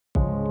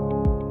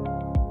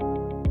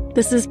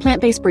This is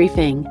Plant-Based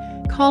Briefing,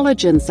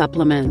 Collagen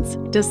Supplements.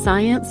 Does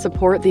Science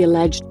Support the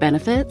Alleged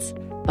Benefits?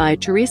 By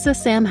Teresa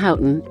Sam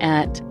Houghton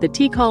at the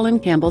T. Colin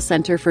Campbell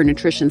Center for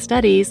Nutrition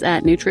Studies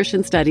at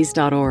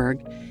nutritionstudies.org.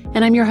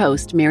 And I'm your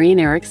host, Marian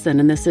Erickson,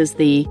 and this is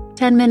the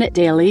 10-minute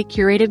daily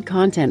curated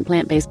content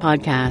plant-based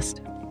podcast,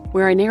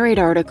 where I narrate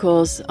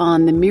articles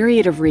on the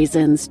myriad of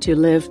reasons to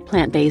live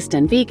plant-based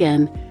and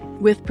vegan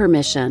with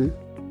permission.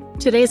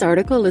 Today's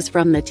article is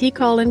from the T.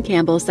 Colin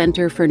Campbell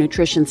Center for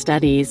Nutrition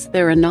Studies.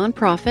 They're a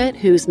nonprofit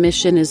whose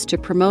mission is to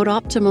promote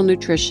optimal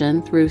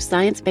nutrition through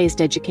science-based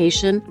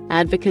education,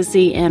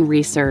 advocacy, and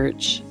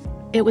research.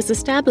 It was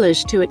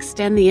established to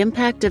extend the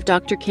impact of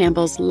Dr.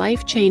 Campbell's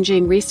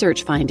life-changing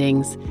research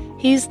findings.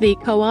 He's the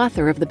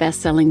co-author of the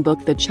best-selling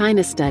book, The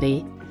China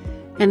Study,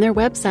 and their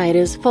website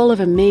is full of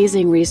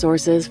amazing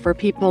resources for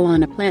people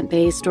on a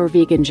plant-based or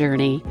vegan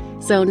journey.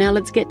 So now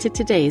let's get to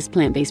today's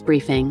plant-based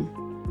briefing.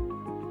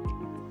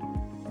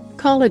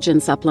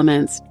 Collagen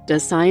Supplements.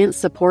 Does Science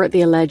Support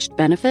the Alleged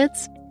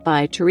Benefits?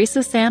 By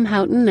Teresa Sam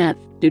Houghton at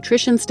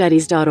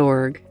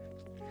nutritionstudies.org.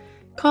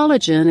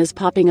 Collagen is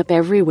popping up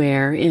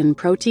everywhere in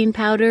protein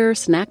powder,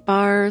 snack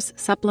bars,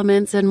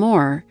 supplements, and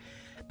more.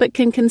 But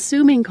can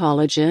consuming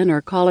collagen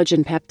or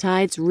collagen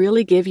peptides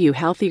really give you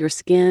healthier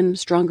skin,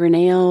 stronger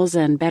nails,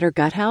 and better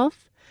gut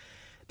health?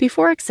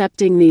 Before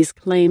accepting these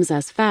claims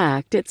as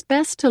fact, it's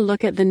best to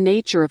look at the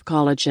nature of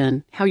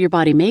collagen, how your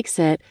body makes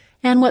it,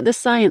 and what the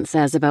science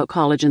says about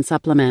collagen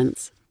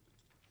supplements.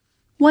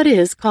 What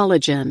is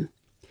collagen?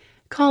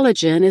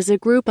 Collagen is a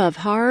group of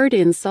hard,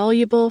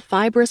 insoluble,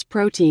 fibrous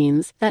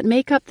proteins that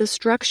make up the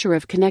structure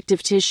of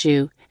connective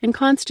tissue and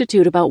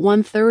constitute about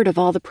 1/3 of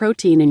all the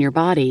protein in your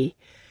body.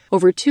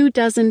 Over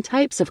 24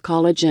 types of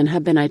collagen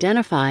have been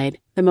identified,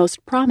 the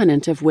most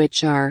prominent of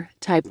which are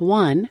type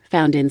 1,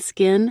 found in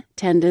skin,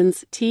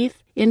 tendons,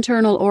 teeth,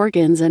 internal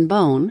organs, and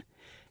bone,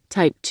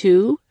 type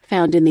 2,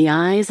 found in the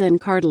eyes and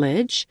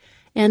cartilage,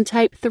 and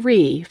type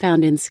 3,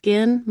 found in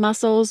skin,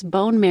 muscles,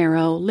 bone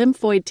marrow,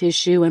 lymphoid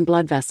tissue, and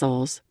blood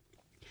vessels.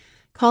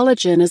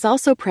 Collagen is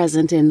also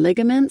present in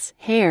ligaments,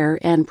 hair,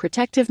 and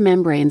protective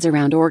membranes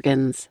around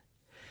organs.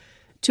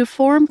 To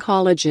form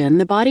collagen,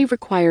 the body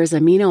requires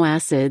amino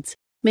acids,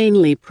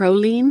 mainly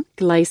proline,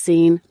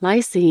 glycine,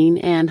 lysine,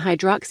 and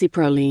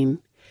hydroxyproline.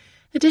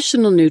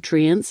 Additional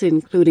nutrients,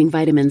 including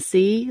vitamin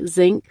C,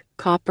 zinc,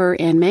 copper,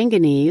 and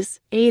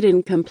manganese, aid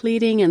in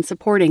completing and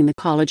supporting the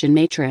collagen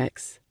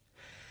matrix.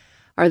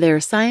 Are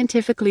there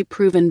scientifically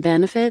proven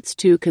benefits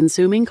to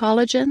consuming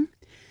collagen?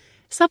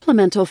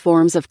 Supplemental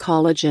forms of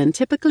collagen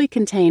typically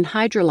contain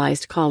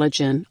hydrolyzed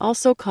collagen,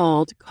 also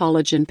called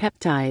collagen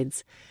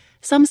peptides.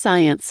 Some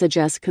science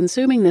suggests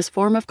consuming this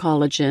form of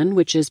collagen,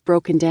 which is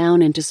broken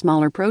down into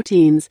smaller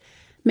proteins,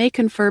 may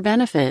confer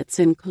benefits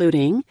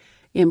including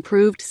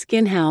improved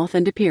skin health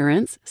and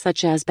appearance,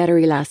 such as better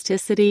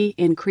elasticity,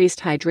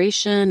 increased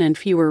hydration, and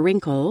fewer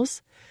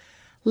wrinkles,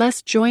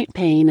 less joint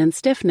pain and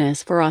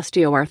stiffness for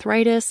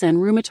osteoarthritis and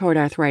rheumatoid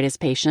arthritis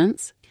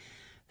patients,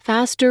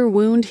 faster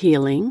wound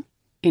healing,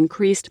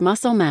 increased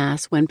muscle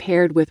mass when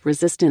paired with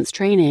resistance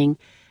training,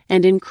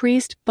 and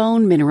increased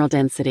bone mineral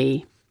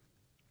density.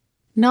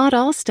 Not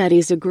all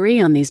studies agree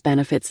on these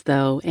benefits,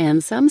 though,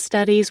 and some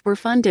studies were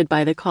funded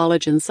by the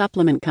collagen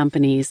supplement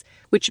companies,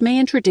 which may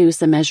introduce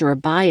a measure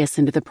of bias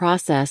into the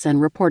process and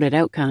reported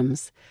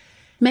outcomes.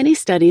 Many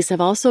studies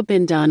have also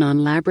been done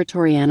on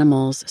laboratory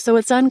animals, so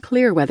it's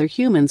unclear whether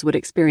humans would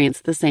experience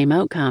the same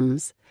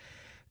outcomes.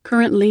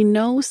 Currently,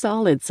 no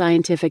solid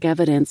scientific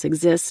evidence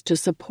exists to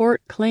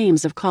support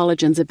claims of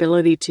collagen's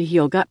ability to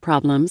heal gut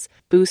problems,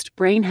 boost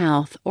brain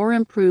health, or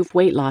improve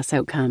weight loss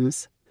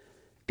outcomes.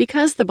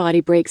 Because the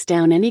body breaks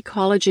down any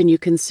collagen you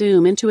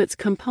consume into its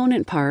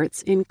component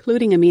parts,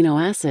 including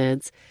amino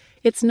acids,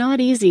 it's not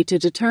easy to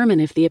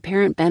determine if the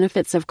apparent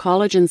benefits of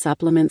collagen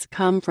supplements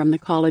come from the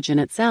collagen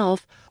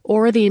itself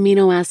or the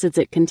amino acids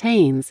it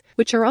contains,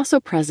 which are also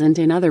present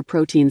in other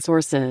protein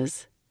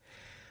sources.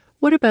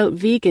 What about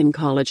vegan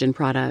collagen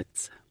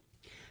products?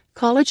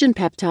 Collagen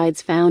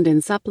peptides found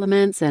in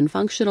supplements and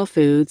functional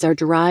foods are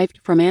derived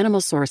from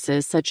animal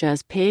sources such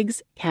as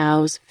pigs,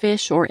 cows,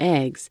 fish, or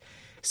eggs,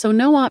 so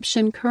no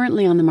option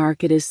currently on the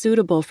market is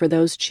suitable for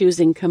those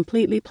choosing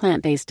completely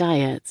plant-based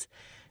diets.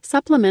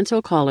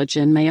 Supplemental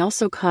collagen may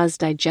also cause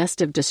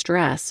digestive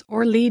distress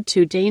or lead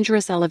to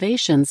dangerous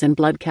elevations in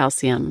blood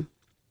calcium.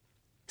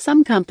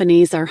 Some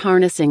companies are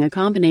harnessing a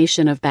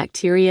combination of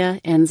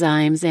bacteria,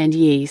 enzymes, and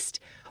yeast,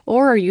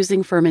 or are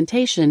using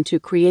fermentation to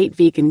create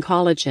vegan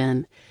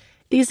collagen.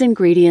 These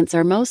ingredients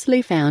are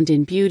mostly found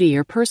in beauty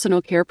or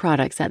personal care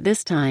products at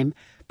this time,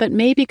 but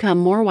may become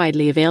more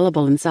widely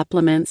available in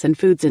supplements and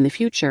foods in the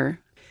future.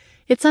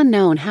 It's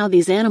unknown how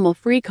these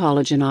animal-free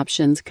collagen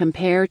options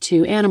compare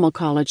to animal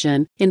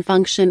collagen in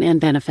function and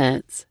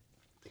benefits.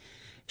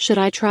 Should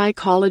I try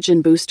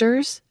collagen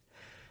boosters?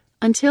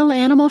 Until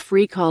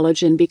animal-free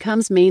collagen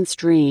becomes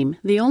mainstream,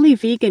 the only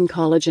vegan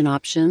collagen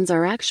options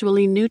are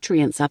actually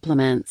nutrient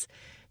supplements.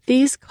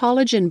 These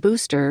collagen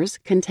boosters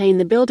contain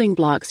the building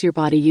blocks your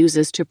body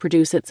uses to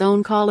produce its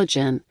own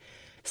collagen.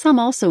 Some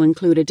also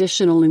include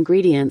additional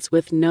ingredients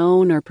with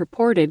known or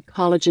purported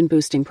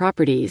collagen-boosting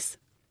properties.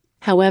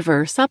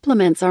 However,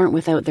 supplements aren't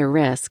without their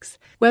risks.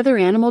 Whether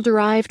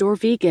animal-derived or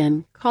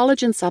vegan,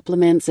 collagen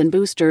supplements and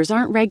boosters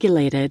aren't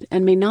regulated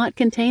and may not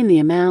contain the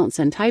amounts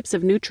and types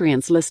of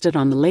nutrients listed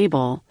on the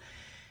label.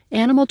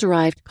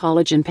 Animal-derived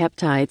collagen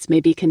peptides may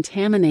be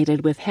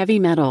contaminated with heavy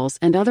metals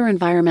and other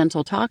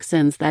environmental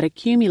toxins that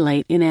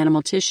accumulate in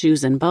animal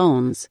tissues and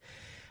bones.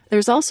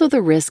 There's also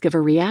the risk of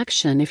a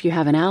reaction if you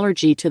have an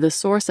allergy to the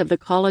source of the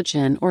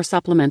collagen or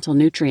supplemental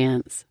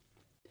nutrients.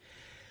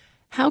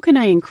 How can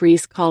I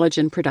increase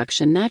collagen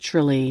production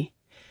naturally?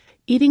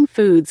 Eating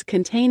foods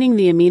containing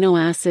the amino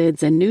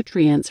acids and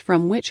nutrients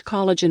from which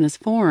collagen is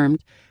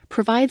formed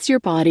provides your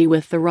body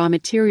with the raw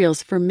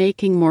materials for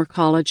making more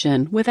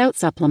collagen without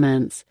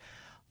supplements.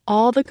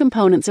 All the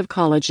components of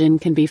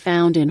collagen can be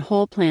found in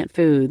whole plant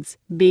foods,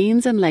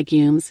 beans and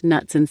legumes,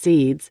 nuts and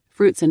seeds,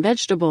 fruits and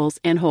vegetables,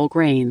 and whole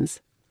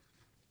grains.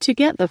 To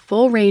get the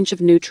full range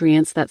of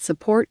nutrients that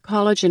support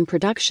collagen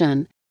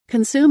production,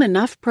 consume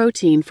enough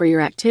protein for your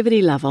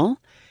activity level,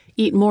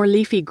 eat more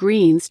leafy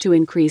greens to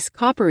increase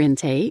copper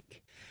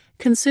intake,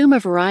 consume a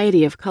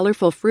variety of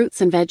colorful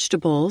fruits and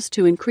vegetables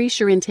to increase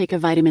your intake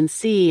of vitamin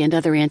C and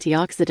other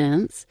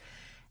antioxidants,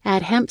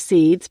 add hemp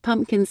seeds,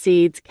 pumpkin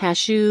seeds,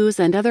 cashews,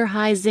 and other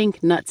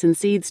high-zinc nuts and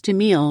seeds to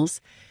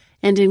meals,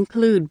 and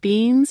include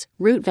beans,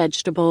 root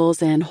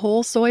vegetables, and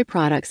whole soy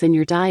products in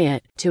your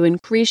diet to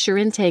increase your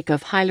intake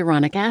of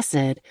hyaluronic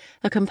acid,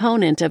 a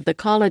component of the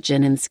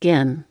collagen in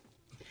skin.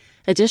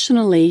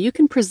 Additionally, you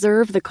can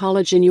preserve the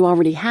collagen you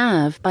already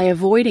have by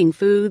avoiding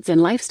foods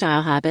and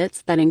lifestyle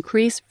habits that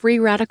increase free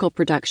radical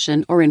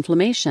production or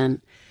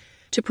inflammation.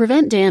 To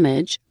prevent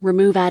damage,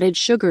 remove added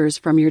sugars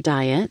from your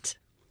diet,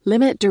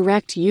 limit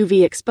direct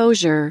UV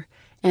exposure,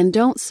 and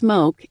don't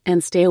smoke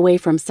and stay away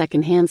from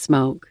secondhand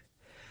smoke.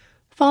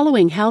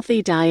 Following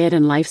healthy diet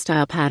and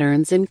lifestyle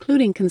patterns,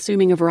 including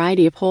consuming a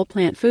variety of whole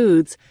plant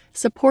foods,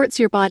 supports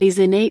your body's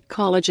innate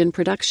collagen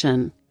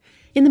production.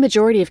 In the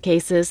majority of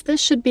cases, this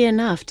should be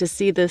enough to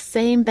see the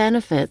same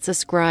benefits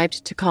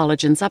ascribed to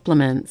collagen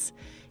supplements.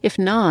 If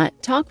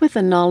not, talk with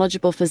a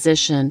knowledgeable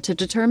physician to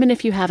determine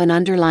if you have an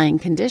underlying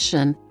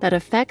condition that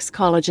affects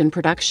collagen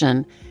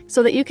production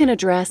so that you can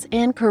address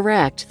and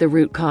correct the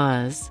root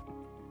cause.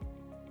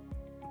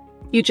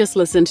 You just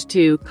listened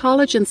to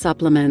Collagen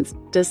Supplements,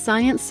 Does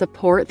Science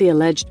Support the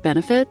Alleged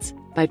Benefits?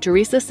 By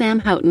Teresa Sam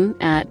Houghton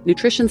at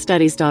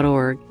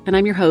nutritionstudies.org, and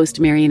I'm your host,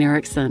 Marian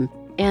Erickson.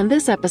 And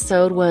this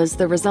episode was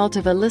the result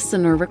of a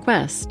listener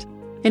request.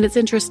 And it's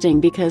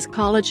interesting because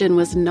collagen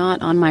was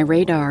not on my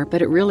radar,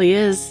 but it really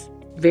is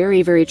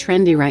very, very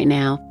trendy right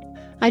now.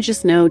 I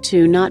just know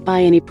to not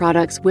buy any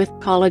products with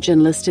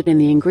collagen listed in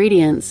the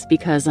ingredients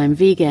because I'm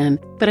vegan,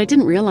 but I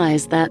didn't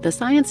realize that the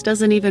science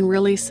doesn't even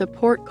really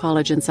support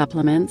collagen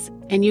supplements,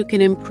 and you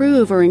can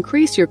improve or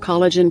increase your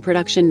collagen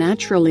production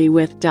naturally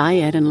with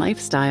diet and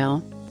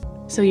lifestyle.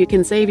 So you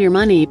can save your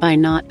money by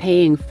not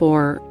paying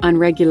for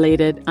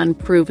unregulated,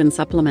 unproven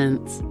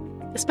supplements,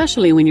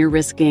 especially when you're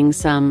risking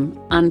some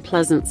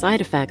unpleasant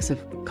side effects of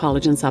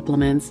collagen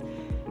supplements,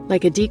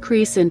 like a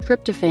decrease in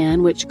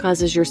tryptophan, which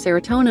causes your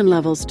serotonin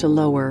levels to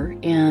lower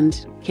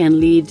and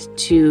can lead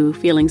to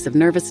feelings of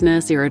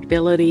nervousness,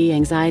 irritability,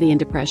 anxiety, and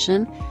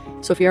depression.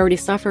 So if you already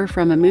suffer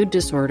from a mood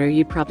disorder,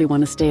 you'd probably want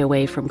to stay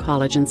away from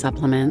collagen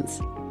supplements.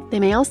 They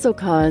may also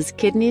cause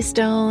kidney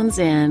stones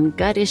and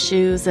gut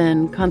issues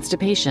and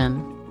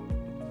constipation.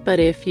 But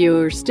if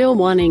you're still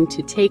wanting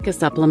to take a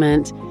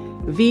supplement,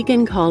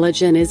 vegan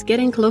collagen is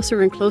getting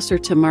closer and closer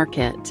to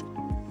market.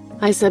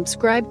 I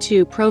subscribe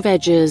to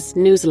ProVeg's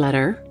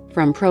newsletter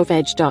from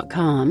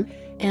proveg.com,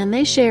 and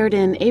they shared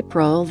in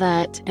April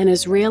that an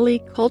Israeli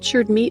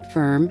cultured meat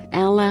firm,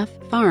 Aleph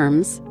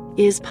Farms,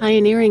 is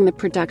pioneering the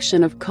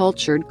production of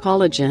cultured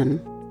collagen.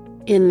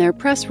 In their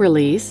press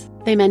release,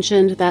 they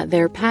mentioned that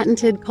their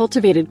patented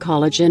cultivated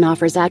collagen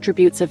offers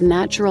attributes of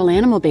natural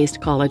animal-based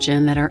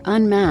collagen that are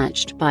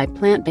unmatched by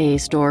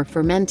plant-based or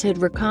fermented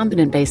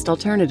recombinant-based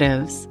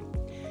alternatives.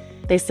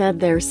 They said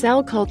their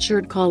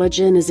cell-cultured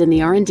collagen is in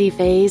the R&D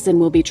phase and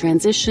will be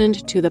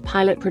transitioned to the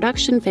pilot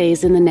production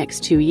phase in the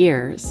next 2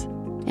 years.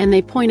 And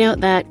they point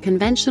out that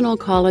conventional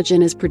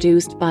collagen is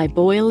produced by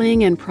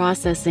boiling and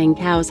processing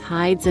cows'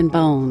 hides and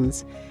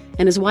bones,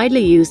 and is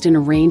widely used in a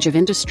range of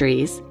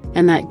industries,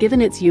 and that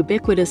given its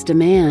ubiquitous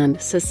demand,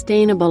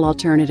 sustainable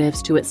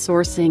alternatives to its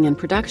sourcing and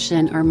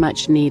production are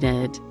much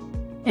needed.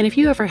 And if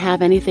you ever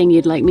have anything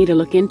you'd like me to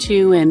look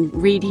into and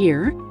read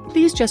here,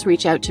 please just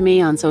reach out to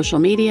me on social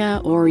media,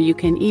 or you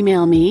can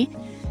email me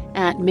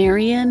at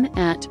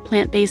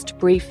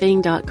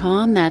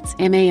marian@plantbasedbriefing.com. That's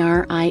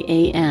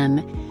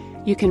MARIAN.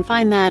 You can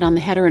find that on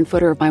the header and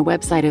footer of my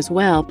website as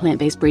well,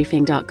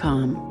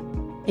 plantbasedbriefing.com.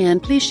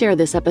 And please share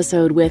this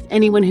episode with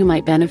anyone who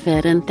might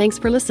benefit, and thanks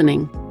for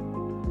listening.